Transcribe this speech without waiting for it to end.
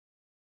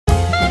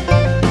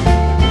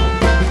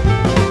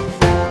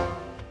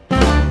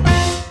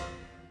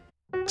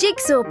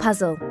Jigsaw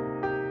puzzle.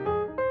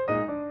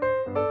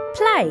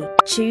 Play.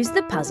 Choose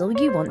the puzzle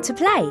you want to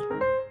play.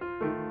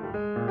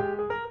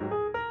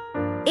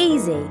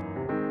 Easy.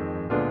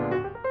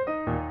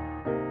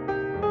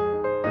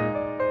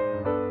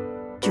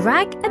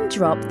 Drag and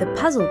drop the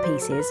puzzle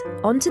pieces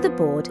onto the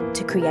board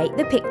to create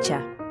the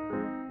picture.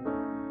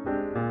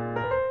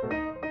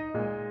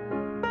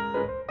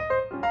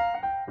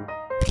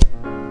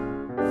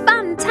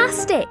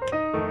 Fantastic!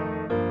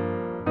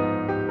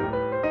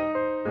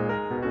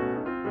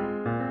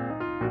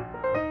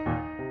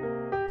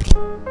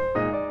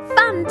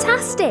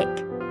 Fantastic!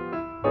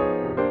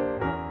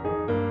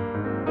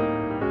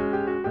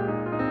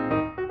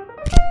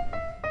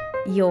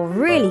 You're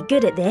really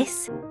good at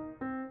this.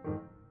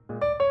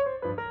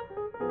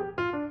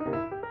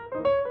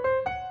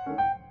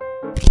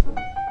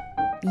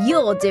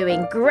 You're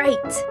doing great!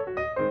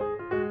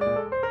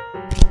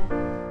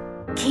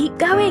 Keep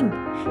going!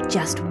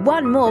 Just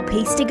one more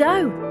piece to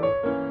go.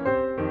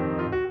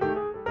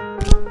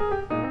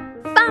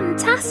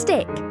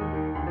 Fantastic!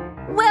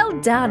 Well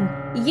done!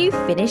 You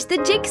finished the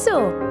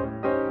jigsaw.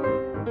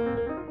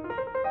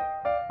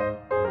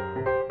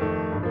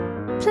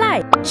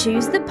 Play.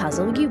 Choose the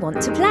puzzle you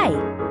want to play.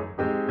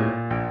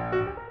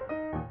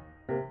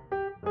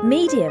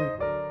 Medium.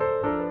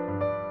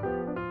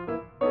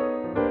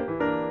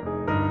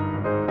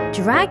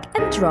 Drag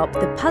and drop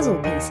the puzzle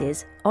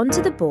pieces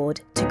onto the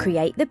board to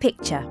create the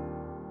picture.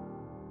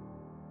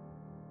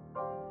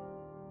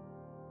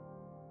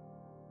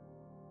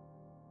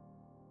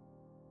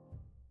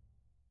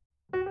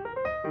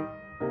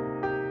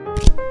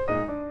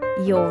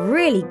 You're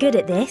really good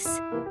at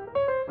this.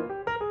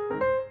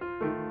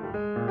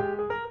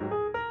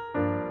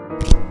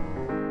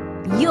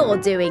 You're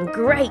doing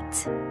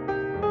great!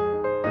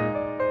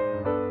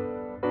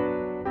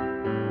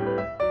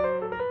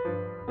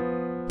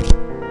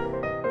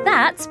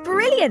 That's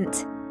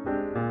brilliant!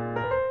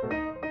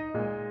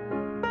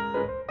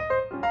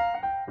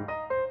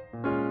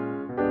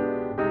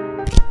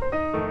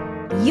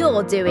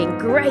 You're doing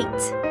great!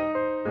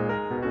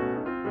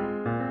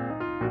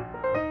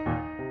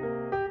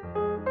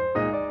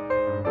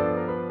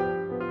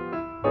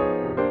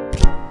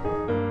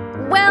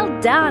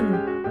 Well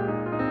done!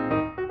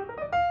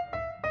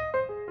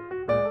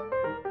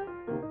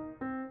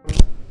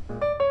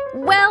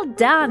 Well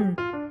done!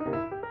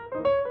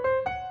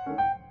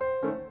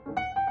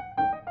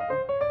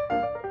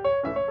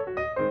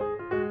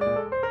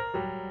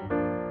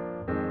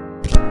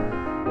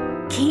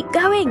 Keep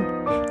going!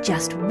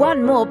 Just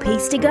one more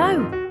piece to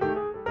go.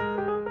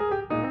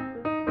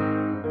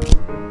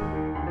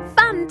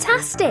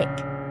 Fantastic!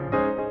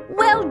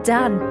 Well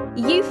done!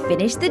 You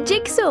finished the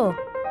jigsaw.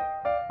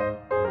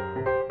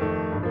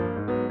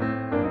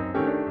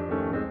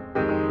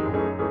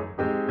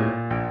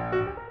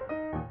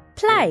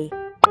 Play.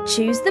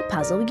 Choose the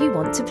puzzle you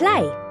want to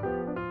play.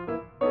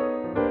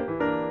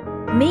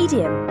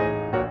 Medium.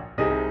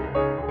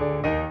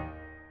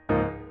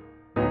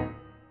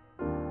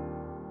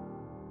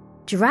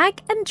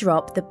 Drag and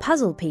drop the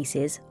puzzle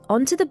pieces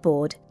onto the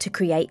board to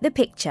create the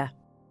picture.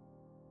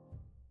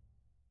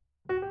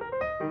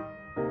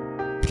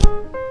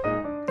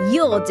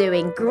 You're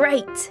doing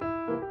great!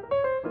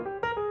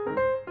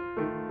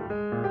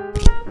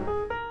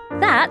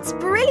 That's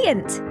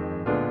brilliant!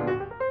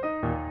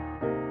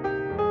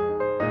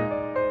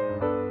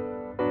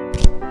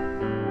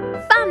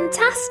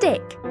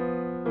 Fantastic!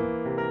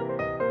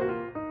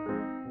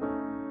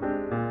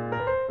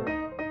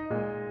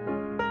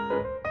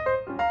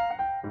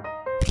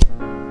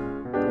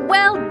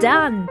 Well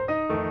done!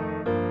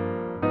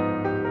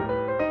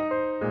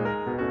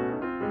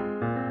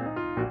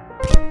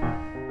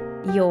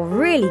 You're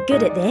really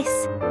good at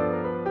this.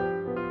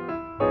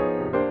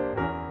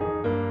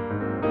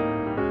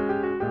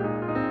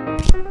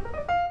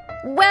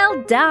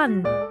 Well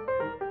done!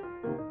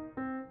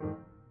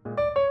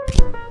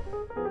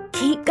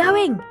 Keep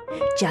going!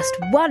 Just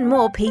one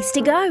more piece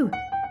to go.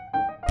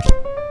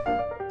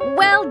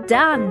 Well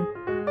done!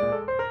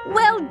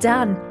 Well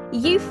done!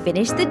 You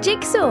finished the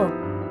jigsaw.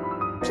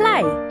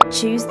 Play.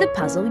 Choose the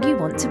puzzle you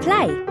want to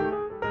play.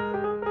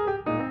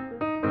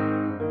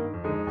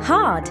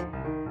 Hard.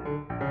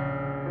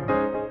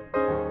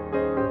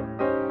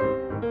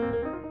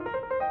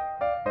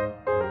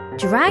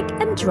 Drag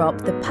and drop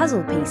the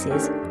puzzle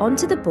pieces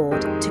onto the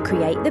board to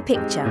create the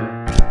picture.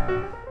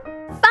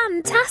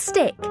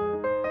 Fantastic!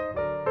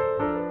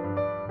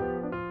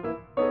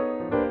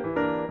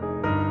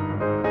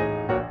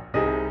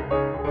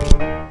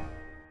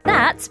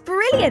 That's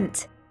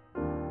brilliant!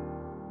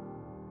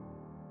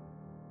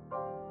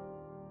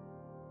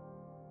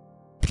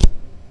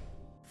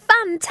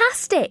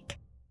 Fantastic!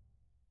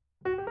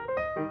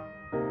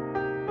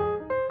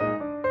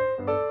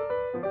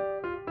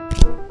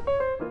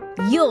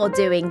 You're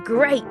doing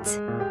great!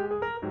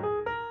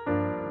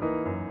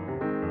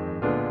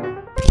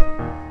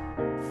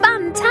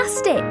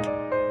 Fantastic!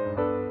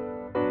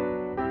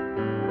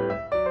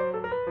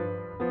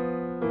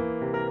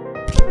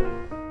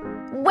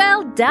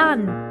 Well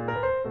done!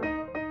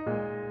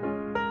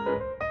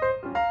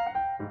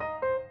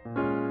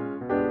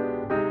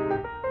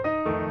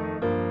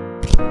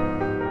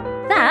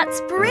 That's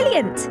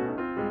brilliant!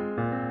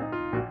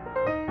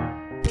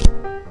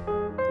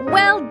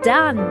 Well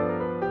done!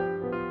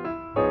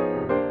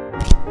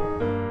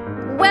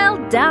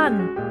 Well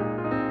done!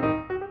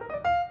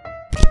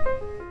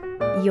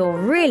 You're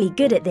really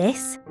good at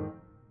this.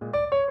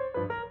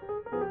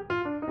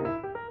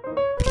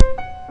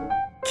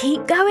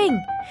 Keep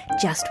going.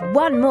 Just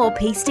one more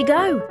piece to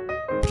go.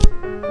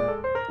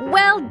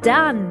 Well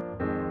done!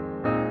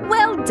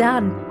 Well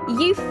done!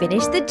 You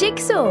finished the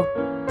jigsaw.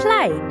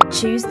 Play.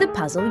 Choose the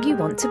puzzle you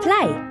want to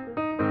play.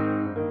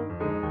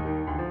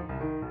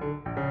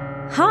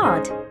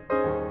 Hard.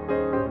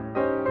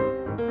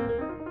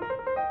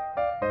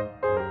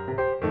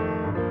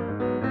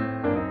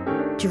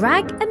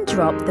 Drag and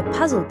drop the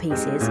puzzle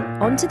pieces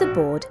onto the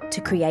board to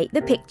create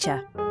the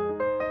picture.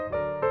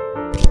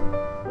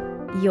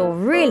 You're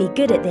really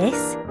good at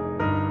this.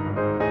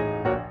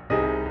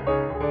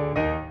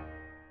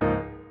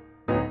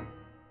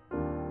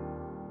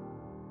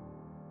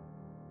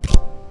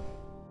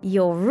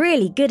 You're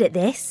really good at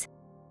this.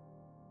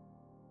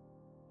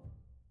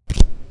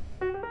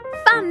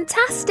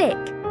 Fantastic!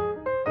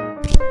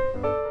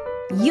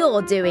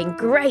 You're doing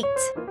great!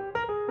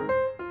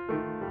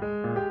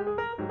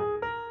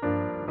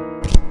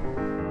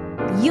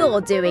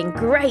 You're doing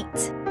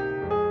great!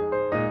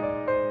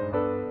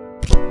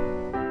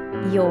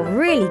 You're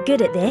really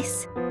good at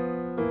this.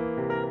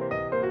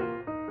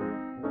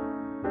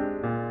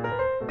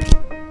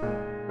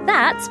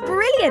 That's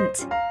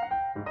brilliant!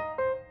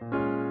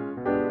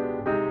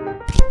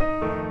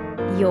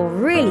 You're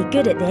really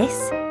good at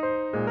this.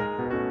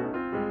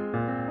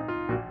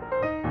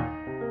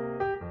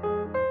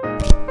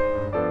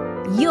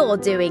 You're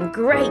doing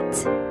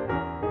great!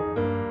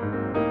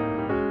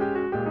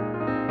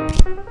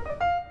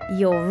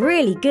 You're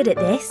really good at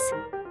this.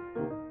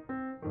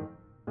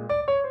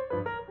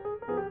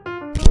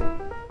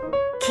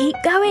 Keep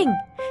going.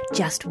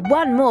 Just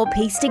one more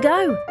piece to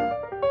go.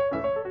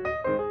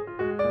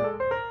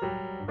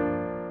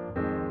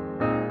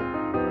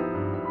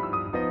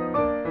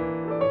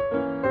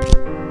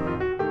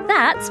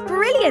 That's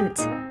brilliant!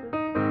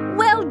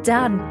 Well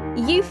done!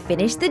 You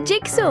finished the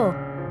jigsaw.